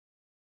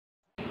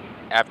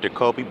After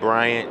Kobe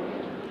Bryant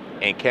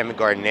and Kevin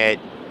Garnett,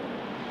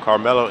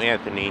 Carmelo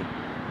Anthony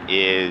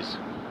is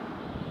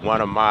one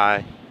of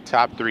my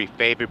top three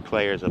favorite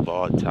players of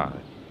all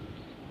time.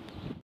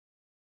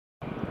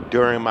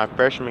 During my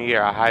freshman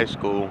year of high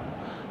school,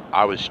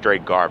 I was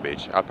straight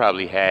garbage. I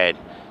probably had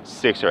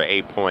 6 or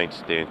 8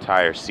 points the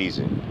entire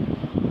season.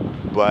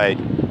 But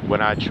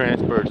when I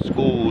transferred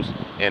schools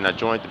and I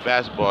joined the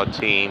basketball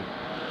team,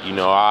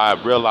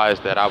 I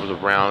realized that I was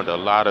around a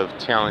lot of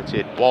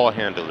talented ball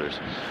handlers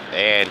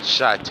and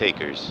shot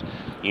takers.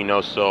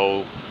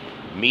 So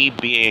me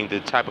being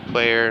the type of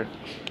player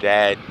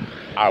that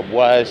I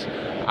was,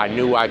 I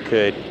knew I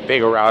could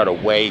figure out a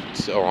way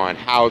on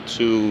how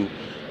to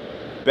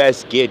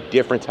best get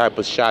different type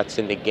of shots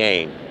in the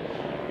game.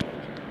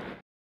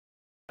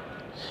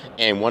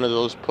 And one of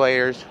those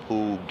players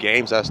who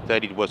games I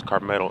studied was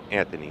Carmelo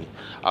Anthony.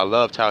 I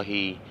loved how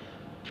he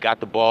got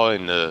the ball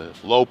in the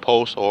low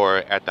post or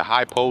at the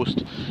high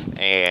post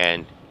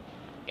and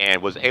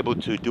was able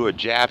to do a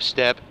jab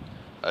step,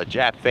 a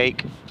jab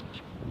fake,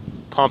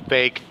 pump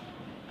fake,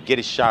 get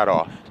his shot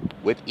off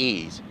with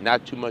ease.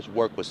 Not too much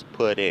work was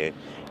put in.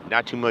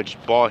 Not too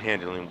much ball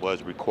handling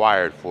was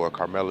required for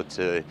Carmelo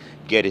to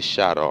get his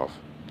shot off.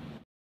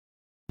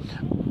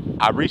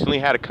 I recently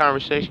had a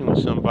conversation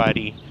with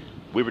somebody.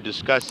 We were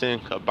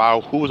discussing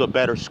about who was a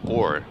better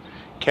scorer,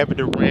 Kevin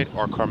Durant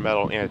or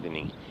Carmelo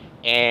Anthony.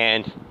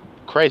 And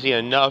crazy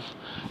enough,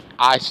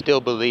 I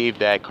still believe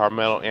that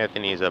Carmelo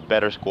Anthony is a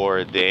better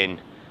scorer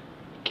than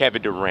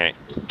Kevin Durant.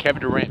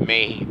 Kevin Durant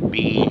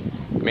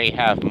may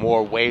have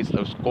more ways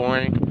of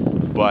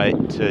scoring,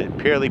 but to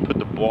purely put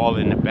the ball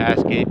in the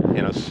basket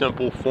in a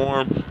simple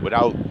form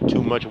without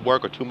too much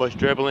work or too much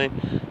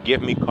dribbling,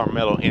 give me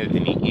Carmelo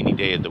Anthony any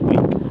day of the week.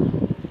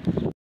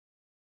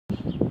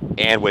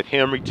 And with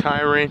him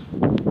retiring,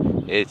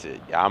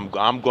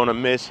 I'm gonna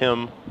miss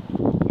him,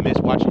 miss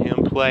watching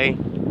him play,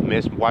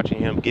 miss watching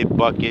him get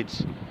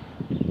buckets.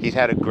 He's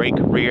had a great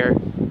career,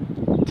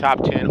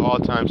 top 10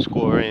 all-time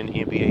scorer in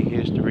NBA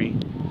history,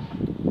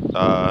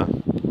 uh,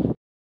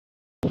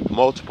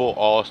 multiple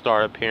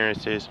All-Star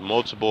appearances,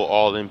 multiple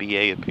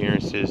All-NBA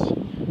appearances,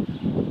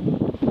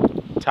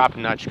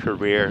 top-notch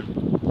career.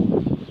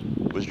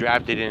 Was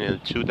drafted in the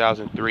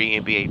 2003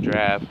 NBA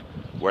draft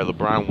where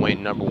LeBron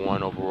went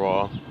 #1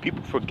 overall.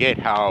 People forget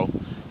how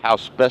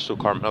special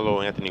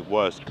Carmelo Anthony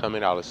was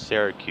coming out of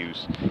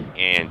Syracuse,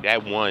 and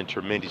that one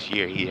tremendous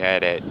year he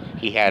had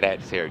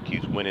at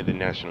Syracuse, winning the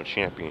national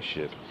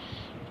championship.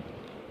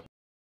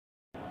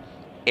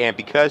 And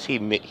because he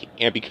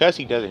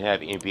doesn't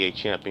have an NBA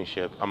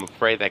championship, I'm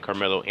afraid that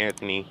Carmelo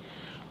Anthony,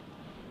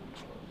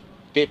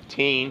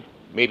 15,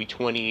 maybe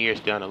 20 years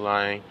down the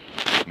line,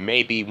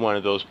 may be one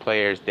of those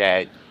players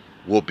that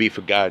will be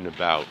forgotten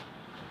about.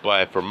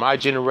 But for my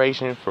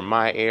generation, for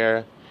my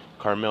era,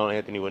 Carmelo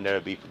Anthony will never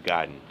be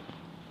forgotten.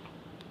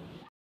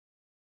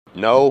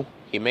 No,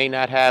 he may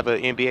not have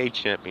an NBA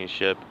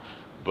championship,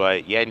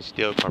 but yet and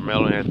still,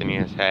 Carmelo Anthony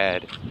has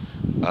had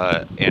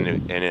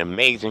an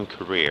amazing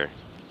career.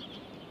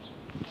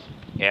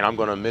 And I'm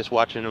going to miss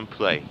watching him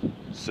play.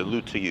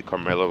 Salute to you,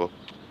 Carmelo.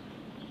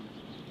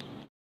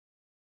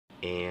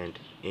 And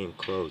in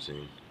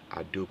closing,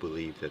 I do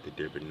believe that the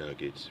Denver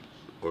Nuggets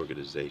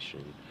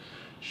organization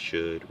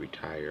should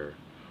retire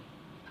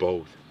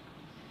both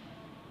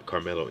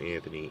Carmelo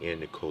Anthony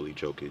and Nikola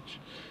Jokic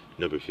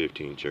number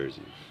 15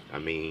 jersey. I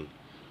mean,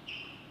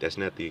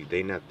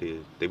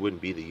 they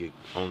wouldn't be the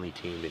only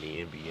team in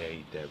the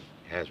NBA that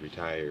has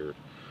retired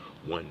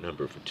one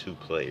number for two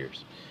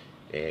players.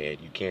 And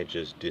you can't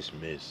just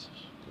dismiss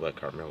what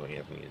Carmelo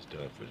Anthony has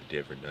done for the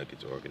Denver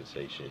Nuggets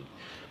organization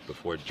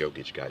before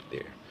Jokic got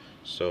there.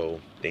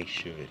 So they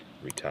should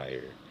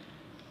retire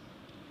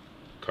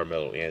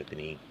Carmelo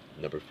Anthony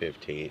number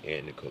 15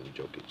 and Nikola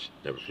Jokic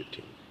number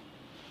 15.